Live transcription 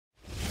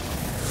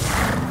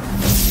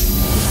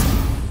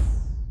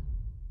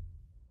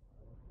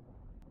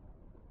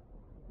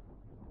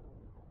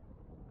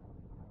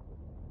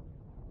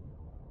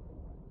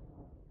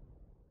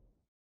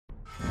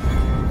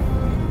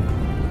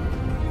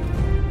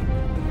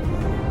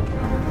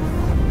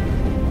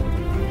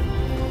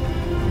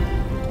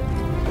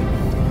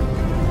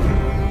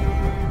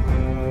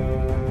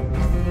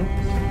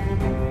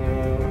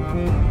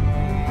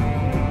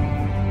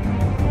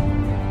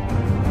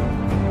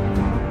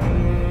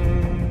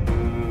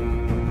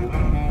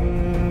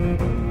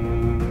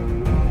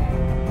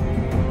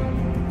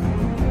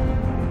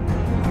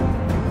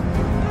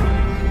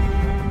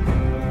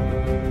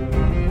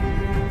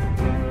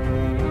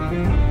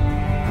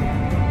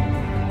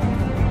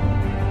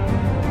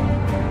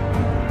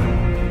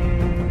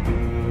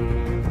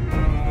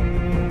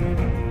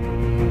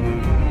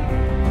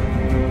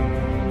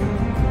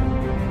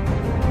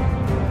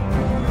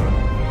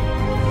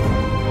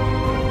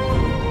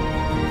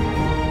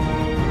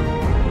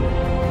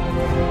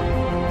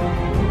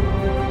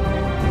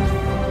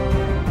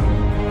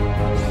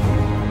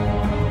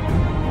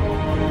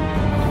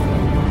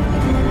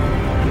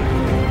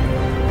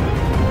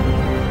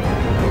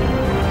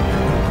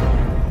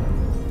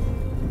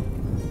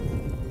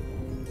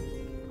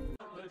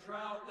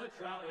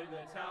trout in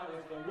the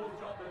towers, the wolves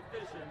dropped the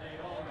fish and they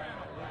all ran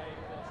away.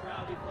 The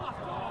trouty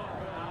flopped off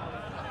without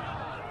a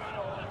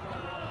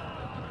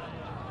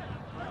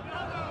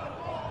another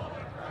war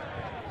to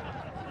pray.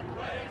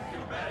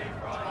 Two weddings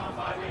brought on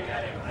by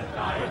beheadings, and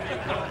dying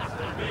it comes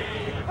to be.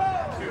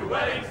 Two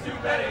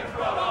weddings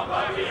brought on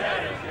by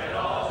beheadings, get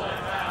all in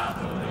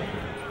happily.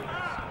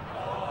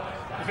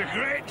 The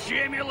great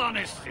Jamie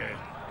Lannister,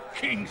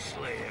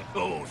 Kingslayer,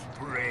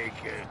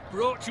 Oathbreaker,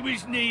 brought to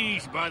his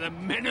knees by the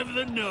men of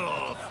the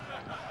North.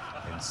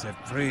 And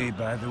set free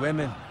by the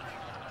women.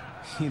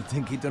 You'd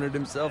think he'd done it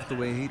himself the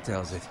way he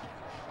tells it.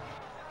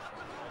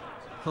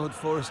 Lord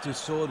Forrester's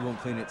sword won't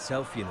clean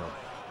itself, you know.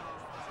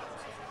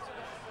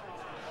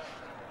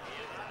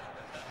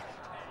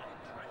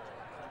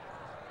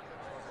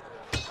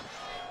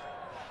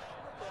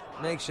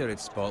 Make sure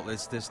it's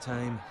spotless this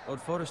time.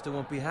 Lord Forrester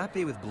won't be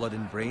happy with blood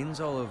and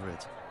brains all over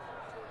it.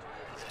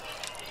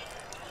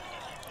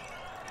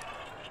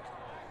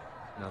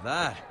 Now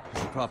that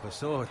is a proper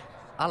sword.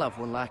 I'll have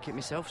one like it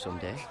myself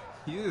someday.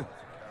 You?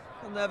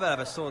 You'll never have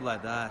a sword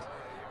like that.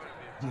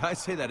 I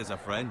say that as a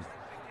friend.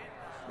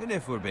 And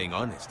if we're being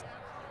honest,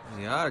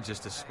 you are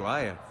just a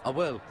squire. I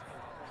will.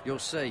 You'll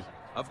see.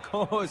 Of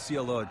course,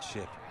 your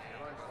lordship.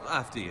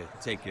 After you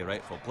take your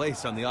rightful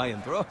place on the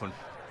Iron Throne.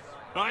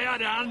 I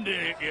had a hand in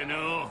it, you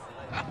know.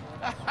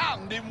 A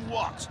hand in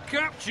what?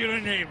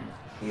 Capturing him.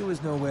 He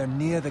was nowhere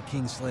near the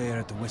Kingslayer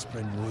at the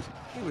Whispering Wood.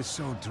 He was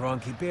so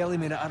drunk he barely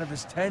made it out of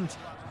his tent.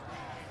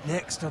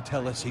 Next he'll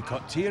tell us he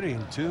caught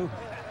Tyrion too.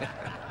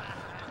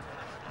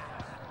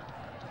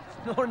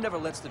 Nor never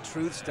lets the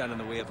truth stand in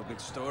the way of a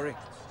good story.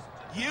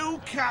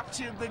 You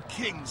captured the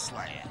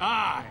Kingslayer?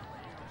 Aye.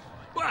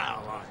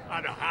 Well, I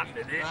had a hand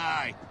in it.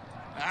 Aye.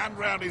 A hand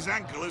round his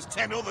ankle as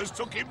 10 others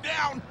took him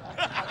down.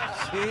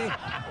 See?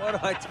 What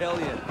did I tell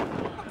you?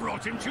 I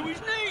brought him to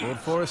his knees. Lord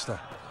Forrester.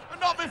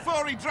 Not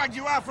before he dragged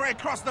you halfway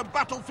across the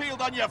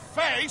battlefield on your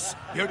face.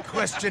 You're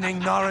questioning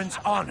Norrin's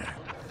honor.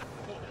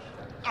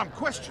 I'm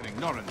questioning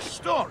Norrin's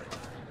story.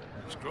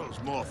 It grows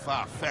more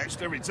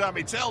far-fetched every time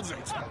he tells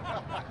it.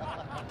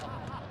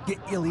 Get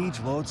your liege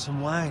lord some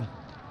wine.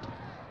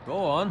 Go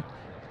on.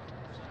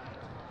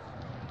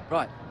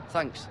 Right,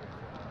 thanks.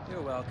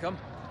 You're welcome.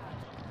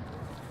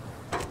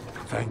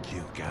 Thank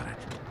you, Garrett.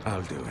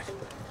 I'll do it.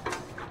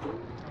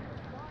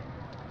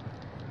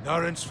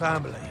 Norrin's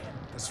family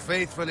has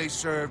faithfully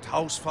served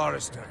House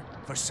Forrester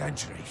for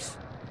centuries.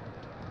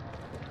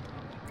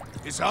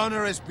 His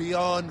honor is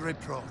beyond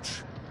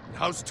reproach, and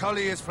House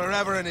Tully is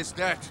forever in his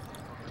debt.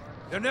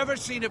 They've never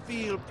seen a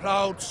field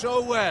ploughed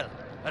so well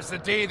as the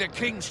day the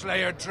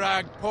Kingslayer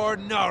dragged poor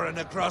Norrin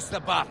across the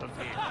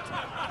battlefield.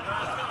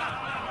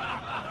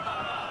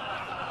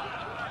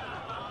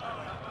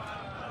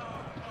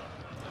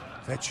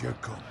 Fetch your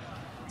cup.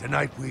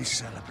 Tonight we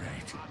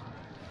celebrate.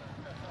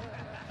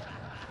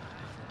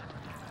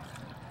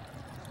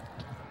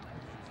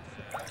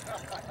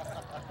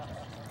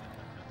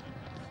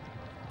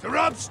 To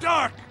Robb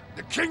Stark,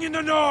 the King in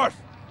the North!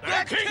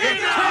 The King in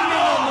the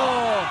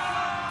North!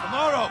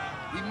 Tomorrow,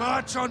 we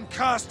march on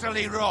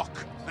Casterly Rock,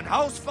 and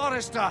House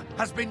Forrester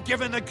has been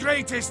given the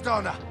greatest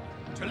honor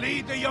to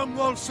lead the Young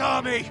Wolf's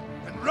army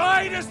and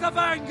ride as the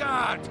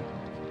vanguard!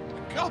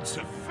 The gods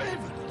have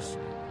favored us.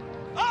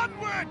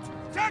 Onward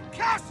to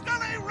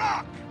Casterly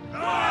Rock!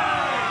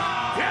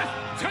 Aye!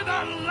 Death to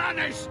the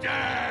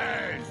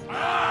Lannisters!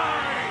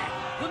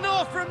 Aye! The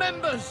North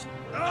remembers!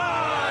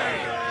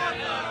 Aye!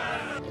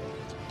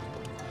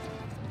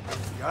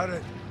 Got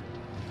it.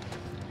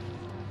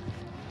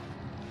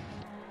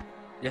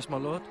 Yes, my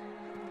lord?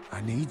 I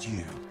need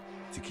you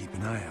to keep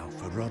an eye out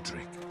for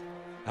Roderick.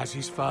 As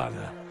his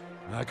father,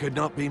 I could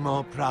not be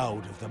more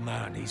proud of the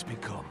man he's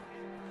become.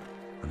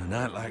 On a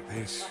night like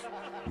this,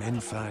 men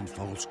find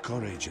false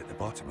courage at the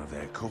bottom of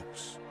their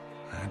cups.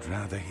 I'd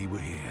rather he were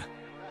here.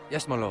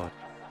 Yes, my lord.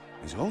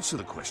 There's also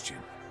the question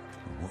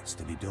of what's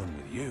to be done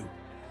with you.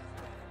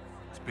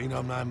 It's been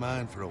on my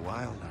mind for a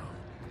while now.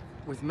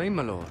 With me,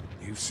 my lord?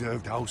 You've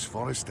served House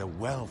Forrester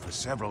well for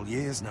several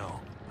years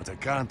now, but I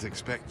can't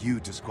expect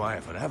you to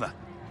squire forever.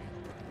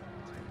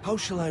 How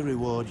shall I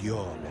reward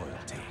your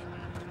loyalty?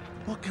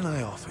 What can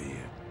I offer you?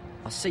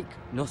 I seek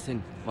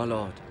nothing, my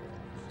lord.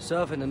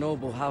 Serving a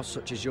noble house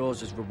such as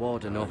yours is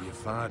reward enough. You're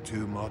far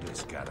too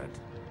modest, Garrett.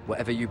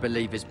 Whatever you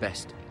believe is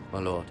best, my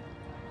lord.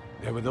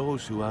 There were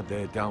those who had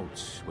their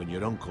doubts when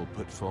your uncle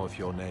put forth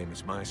your name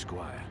as my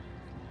squire.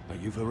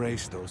 But you've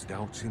erased those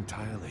doubts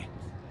entirely.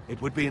 It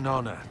would be an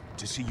honor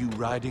to see you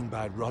riding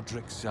by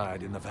Roderick's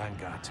side in the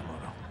vanguard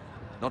tomorrow.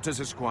 Not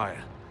as a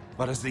squire,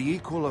 but as the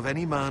equal of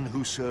any man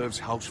who serves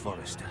House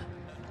Forrester.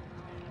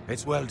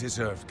 It's well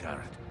deserved,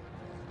 Garrett.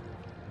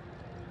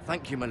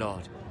 Thank you, my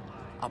lord.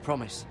 I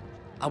promise.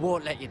 I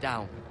won't let you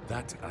down.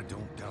 That I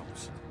don't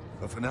doubt.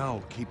 But for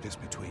now, keep this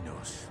between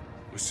us.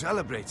 We're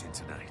celebrating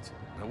tonight.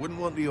 I wouldn't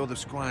want the other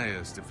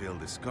squires to feel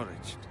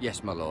discouraged.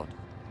 Yes, my lord.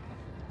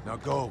 Now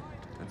go,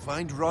 and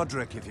find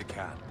Roderick if you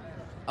can.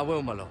 I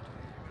will, my lord.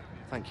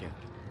 Thank you.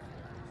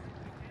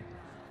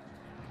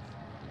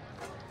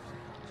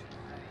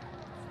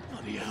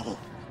 Bloody hell.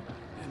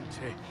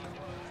 Empty.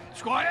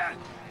 Squire,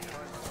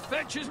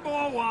 fetch us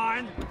more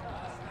wine.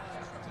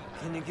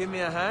 Can you give me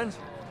a hand?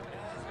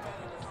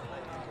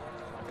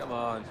 Come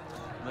on.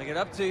 Make it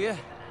up to you.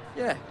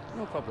 Yeah,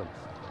 no problem.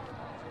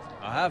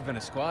 I have been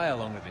a squire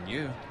longer than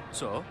you.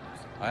 So?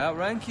 I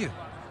outrank you.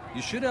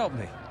 You should help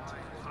me.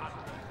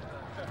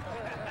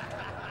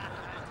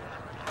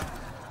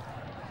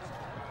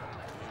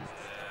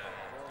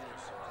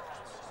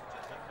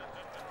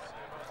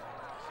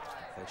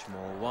 Fetch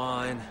more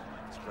wine,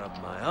 scrub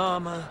my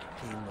armor,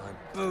 clean my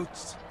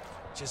boots.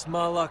 Just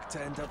my luck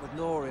to end up with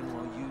Norin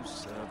while you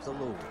serve the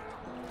Lord.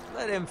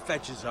 Let him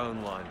fetch his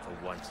own wine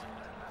for once.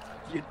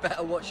 You'd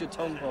better watch your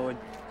tongue, Owen.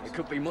 It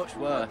could be much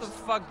worse. What the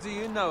fuck do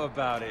you know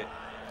about it?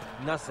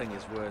 Nothing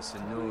is worse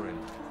than Norin.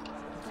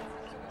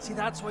 See,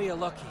 that's where you're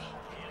lucky.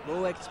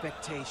 Low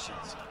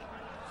expectations.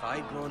 If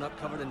I'd grown up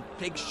covered in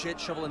pig shit,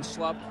 shoveling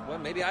slop, well,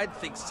 maybe I'd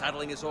think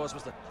saddling his horse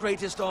was the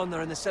greatest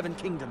honor in the Seven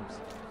Kingdoms.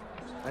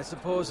 I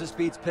suppose this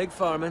beats pig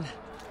farming.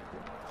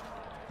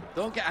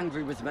 Don't get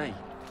angry with me.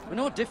 We're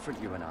no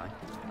different, you and I.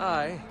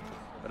 Aye,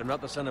 but I'm not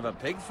the son of a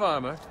pig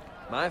farmer.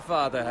 My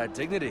father had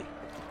dignity.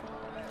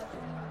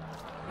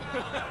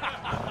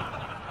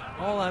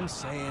 All I'm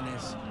saying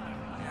is,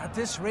 at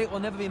this rate we'll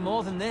never be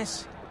more than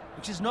this,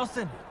 which is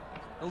nothing.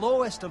 The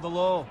lowest of the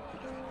low.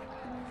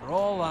 For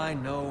all I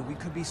know, we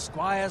could be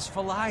squires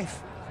for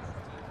life.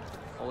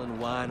 All in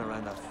wine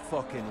around a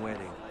fucking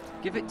wedding.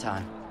 Give it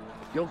time.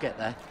 You'll get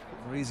there.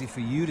 More easy for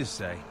you to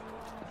say.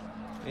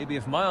 Maybe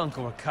if my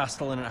uncle were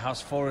castellan at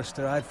House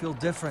Forrester, I'd feel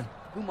different.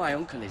 Who my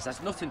uncle is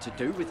has nothing to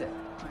do with it.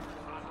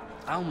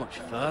 How much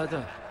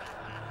further?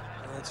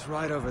 It's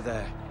right over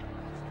there.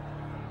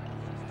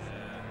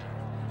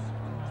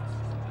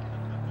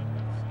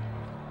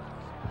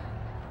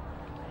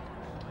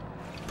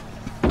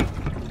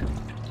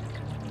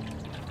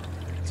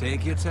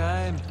 Take your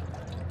time.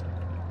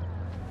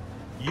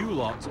 You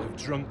lot have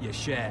drunk your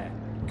share.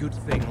 Good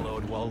thing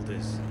Lord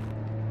Walder's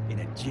in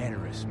a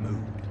generous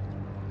mood.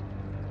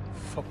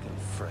 Fucking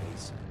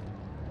phrase.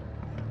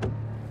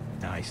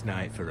 Nice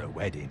night for a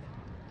wedding.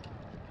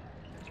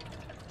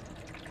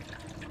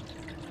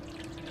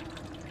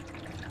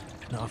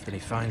 Not often he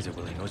finds a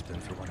willing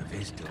husband for one of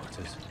his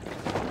daughters.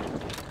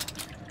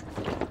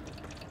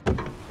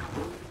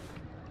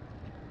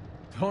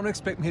 Don't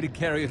expect me to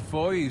carry it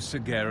for you, Sir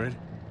Garrett.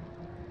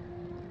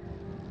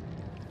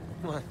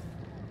 What?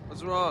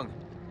 What's wrong?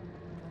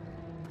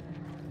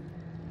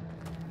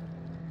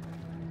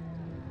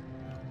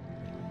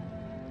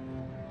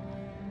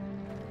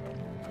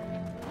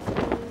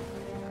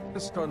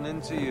 Just gotten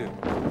into you.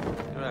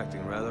 You're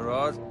acting rather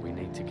odd. We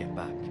need to get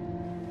back.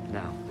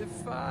 Now. They're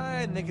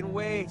fine, they can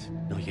wait.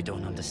 No, you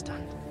don't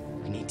understand.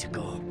 We need to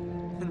go.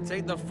 And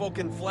take the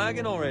fucking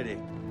flagon already.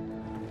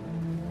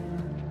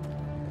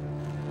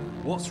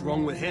 What's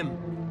wrong with him?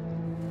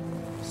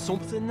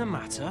 Something the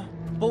matter?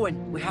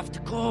 Owen, we have to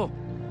go.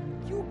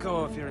 You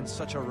go if you're in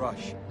such a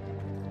rush.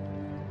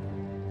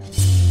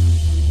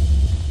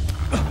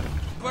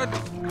 But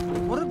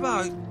what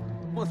about...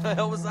 What the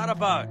hell was that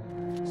about?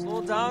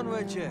 Slow down,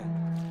 would you?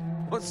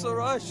 What's the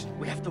rush?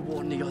 We have to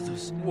warn the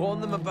others. Warn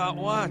them about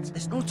what?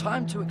 There's no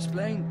time to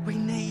explain. We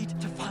need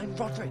to find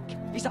Roderick.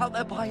 He's out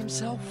there by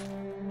himself.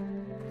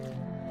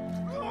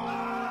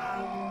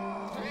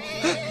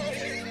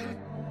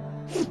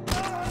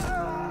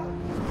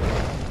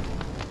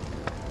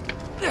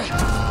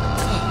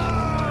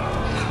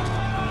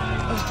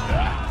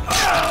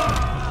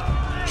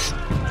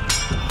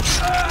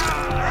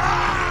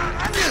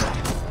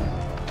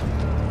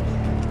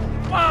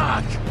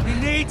 Fuck! We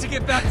need to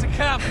get back to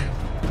camp.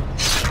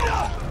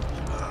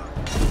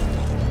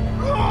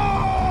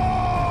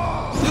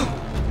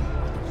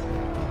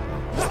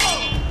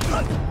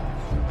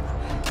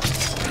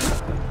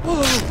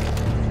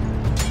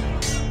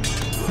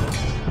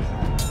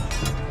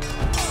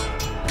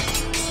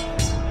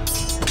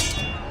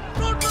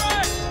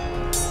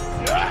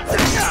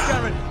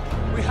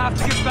 We have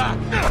to get back.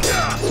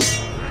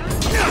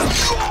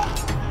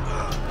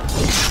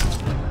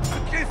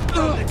 Gift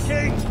from the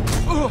king.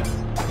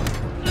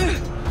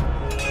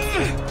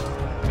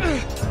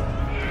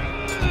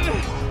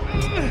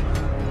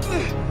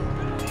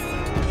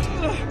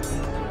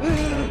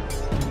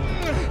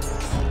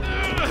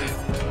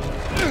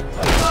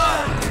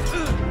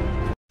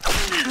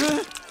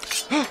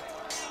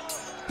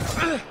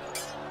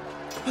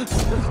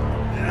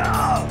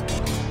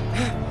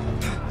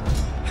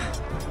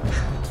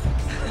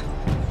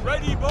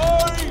 Ready,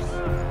 boys!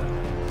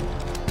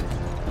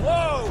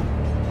 Whoa!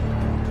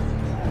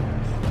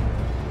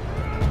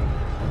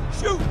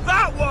 Shoot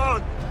that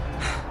one!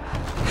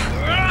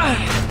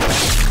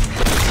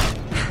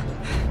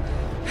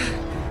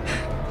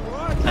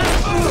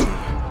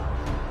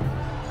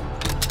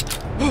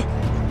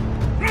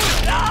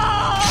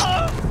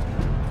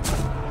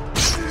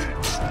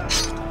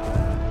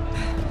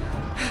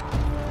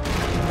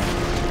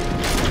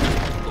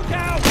 Look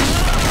out!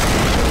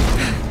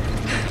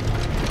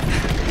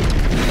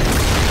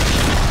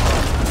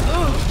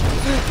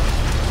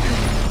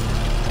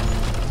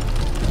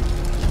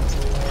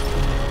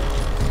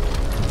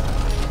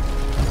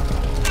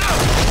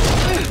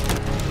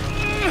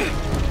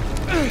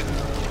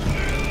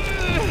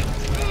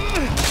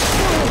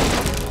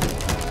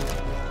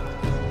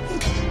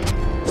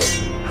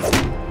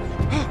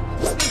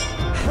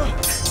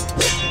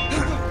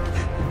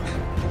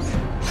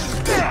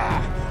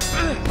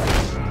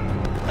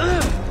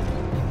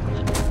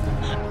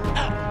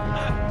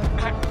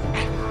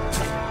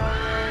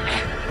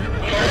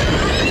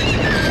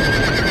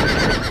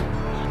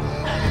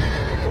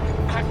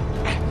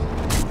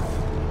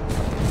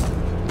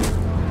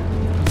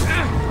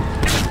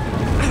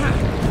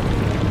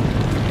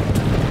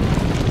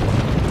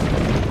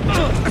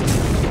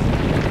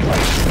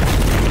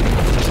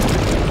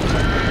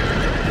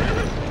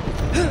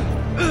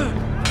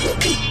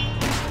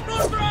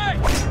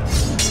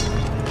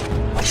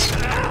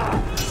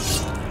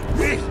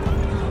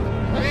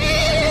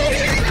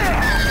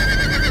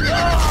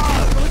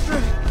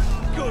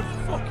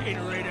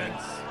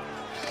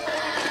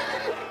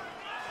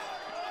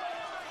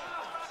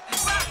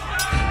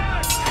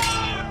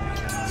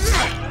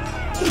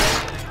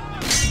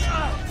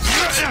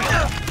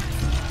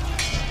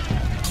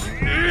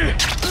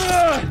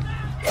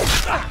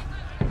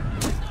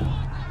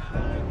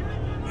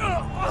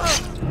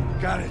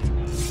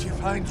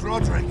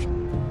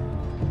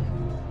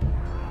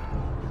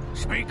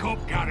 Speak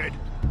up, Garrett.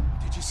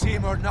 Did you see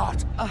him or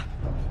not?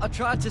 I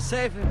tried to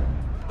save him,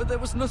 but there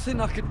was nothing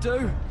I could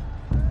do.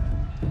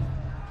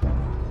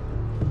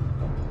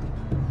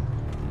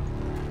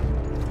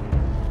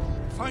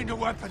 Find a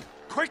weapon,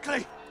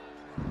 quickly!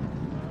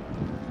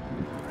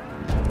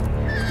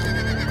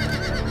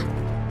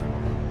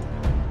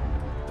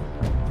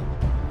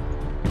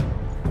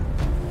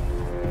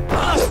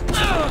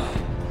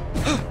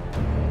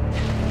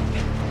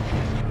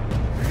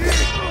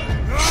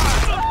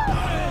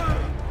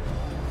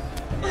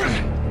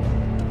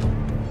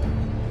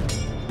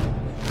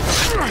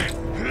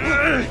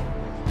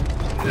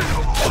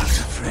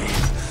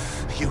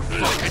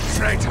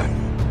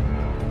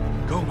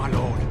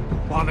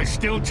 While there's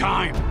still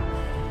time.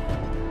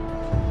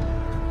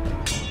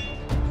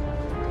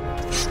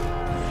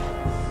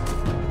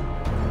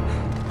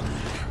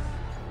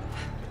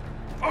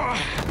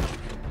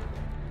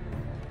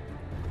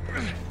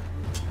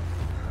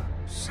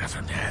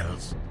 Seven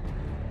hells.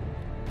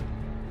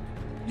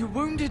 You're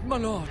wounded, my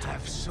lord.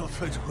 I've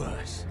suffered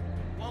worse.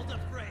 Well, the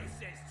phrase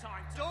says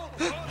time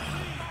to...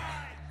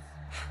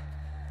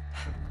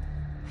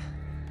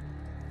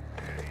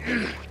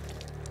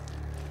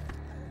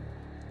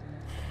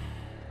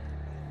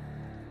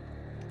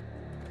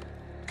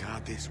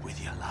 Guard this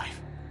with your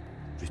life.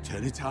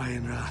 Return it to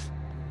Ironrath,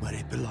 where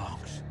it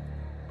belongs.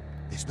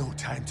 There's no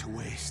time to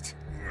waste.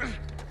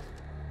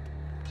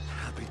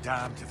 I'll be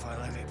damned if I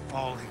let it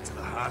fall into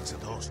the hands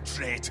of those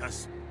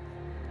traitors.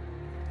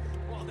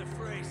 What the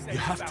phrase says You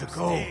have to about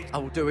go. stage. I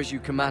will do as you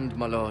command,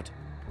 my lord.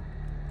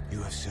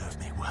 You have served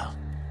me well.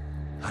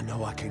 I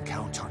know I can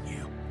count on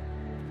you.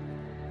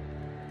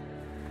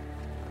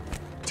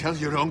 Tell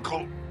your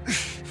uncle.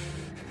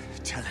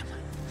 Tell him.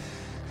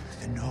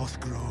 The North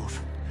Grove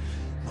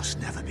must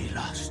never be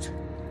lost.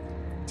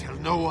 Tell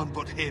no one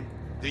but him.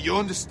 Do you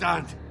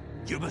understand?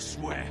 You must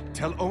swear.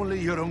 Tell only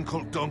your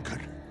Uncle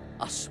Duncan.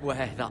 I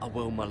swear that I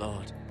will, my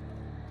lord.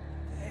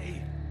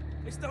 Hey,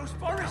 it's those Now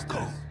foresters.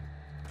 go.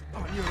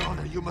 On your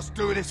honor, you must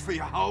do this for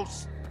your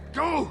house.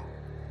 Go!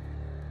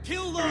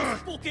 Kill those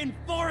fucking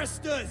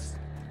foresters.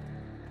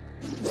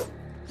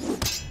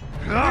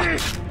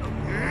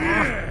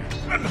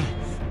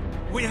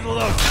 With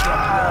love from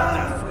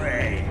Lord the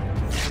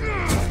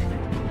Frey.